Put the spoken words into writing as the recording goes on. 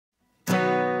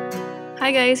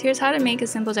Hi guys, here's how to make a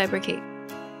simple diaper cake.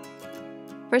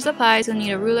 For supplies, you'll need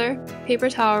a ruler,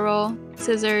 paper towel roll,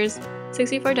 scissors,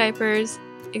 64 diapers,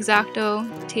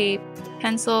 X-Acto, tape,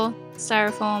 pencil,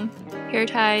 styrofoam, hair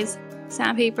ties,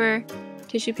 sandpaper,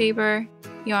 tissue paper,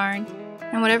 yarn,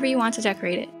 and whatever you want to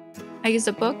decorate it. I used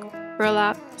a book,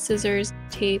 burlap, scissors,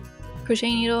 tape,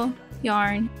 crochet needle,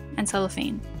 yarn, and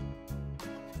cellophane.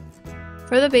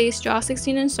 For the base, draw a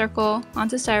 16-inch circle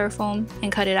onto styrofoam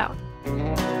and cut it out.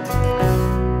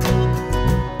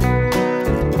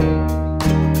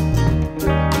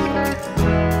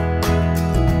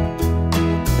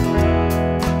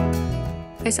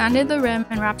 I sanded the rim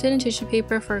and wrapped it in tissue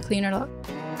paper for a cleaner look.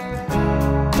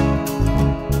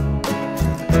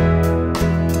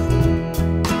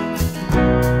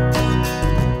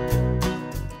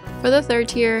 For the third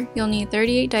tier, you'll need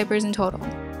 38 diapers in total.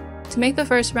 To make the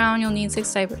first round, you'll need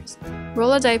 6 diapers.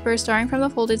 Roll a diaper starting from the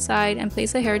folded side and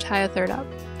place a hair tie a third up.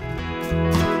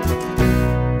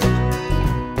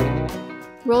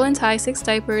 Roll and tie 6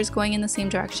 diapers going in the same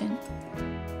direction.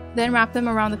 Then wrap them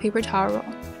around the paper towel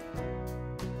roll.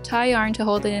 Tie yarn to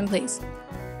hold it in place.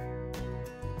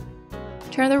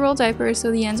 Turn the rolled diapers so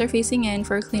the ends are facing in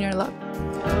for a cleaner look.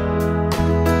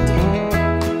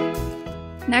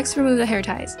 Next, remove the hair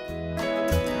ties.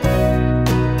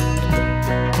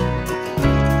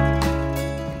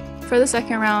 For the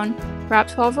second round, wrap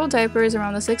 12 rolled diapers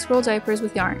around the 6 rolled diapers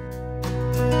with yarn.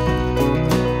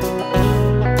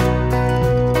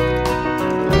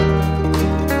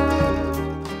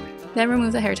 Then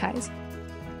remove the hair ties.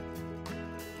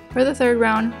 For the third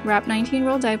round, wrap 19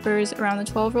 rolled diapers around the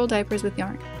 12 rolled diapers with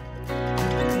yarn.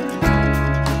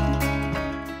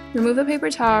 Remove the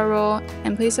paper towel roll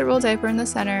and place a rolled diaper in the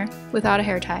center without a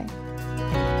hair tie.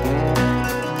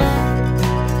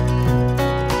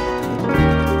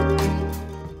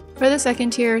 For the second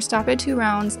tier, stop at 2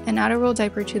 rounds and add a rolled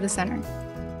diaper to the center.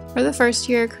 For the first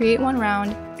tier, create 1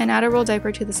 round and add a rolled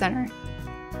diaper to the center.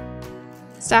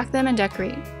 Stack them and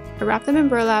decorate. Wrap them in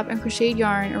burlap and crocheted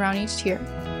yarn around each tier.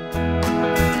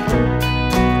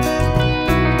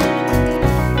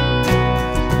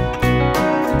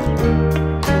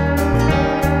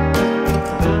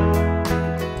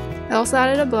 I also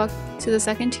added a book to the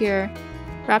second tier.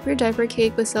 Wrap your diaper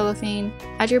cake with cellophane,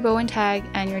 add your bow and tag,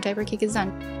 and your diaper cake is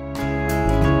done.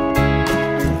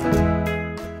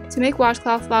 To make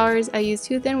washcloth flowers, I used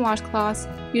 2 thin washcloths,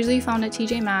 usually found at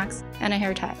TJ Maxx, and a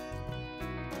hair tie.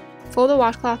 Fold the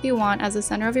washcloth you want as the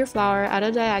center of your flower at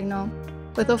a diagonal.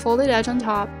 With a folded edge on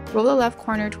top, roll the left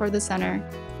corner toward the center.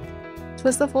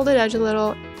 Twist the folded edge a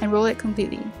little and roll it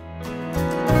completely.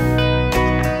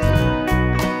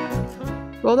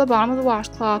 Roll the bottom of the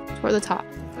washcloth toward the top.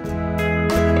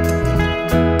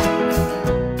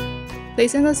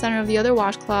 Place in the center of the other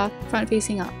washcloth, front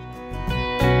facing up.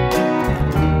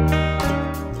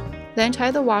 Then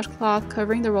tie the washcloth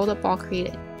covering the rolled up ball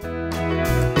created.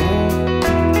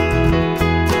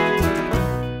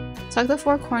 Tuck the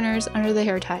 4 corners under the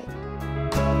hair tie.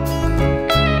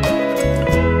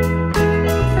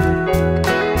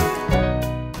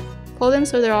 Pull them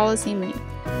so they're all the same length.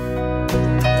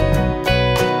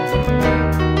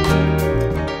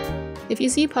 If you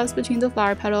see puffs between the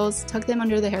flower petals, tuck them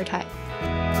under the hair tie.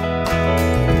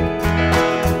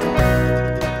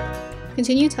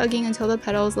 Continue tugging until the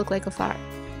petals look like a flower.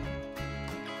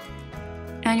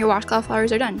 And your washcloth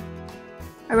flowers are done.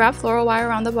 I wrapped floral wire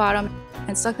around the bottom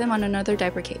and stuck them on another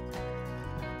diaper cake.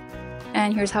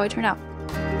 And here's how it turned out.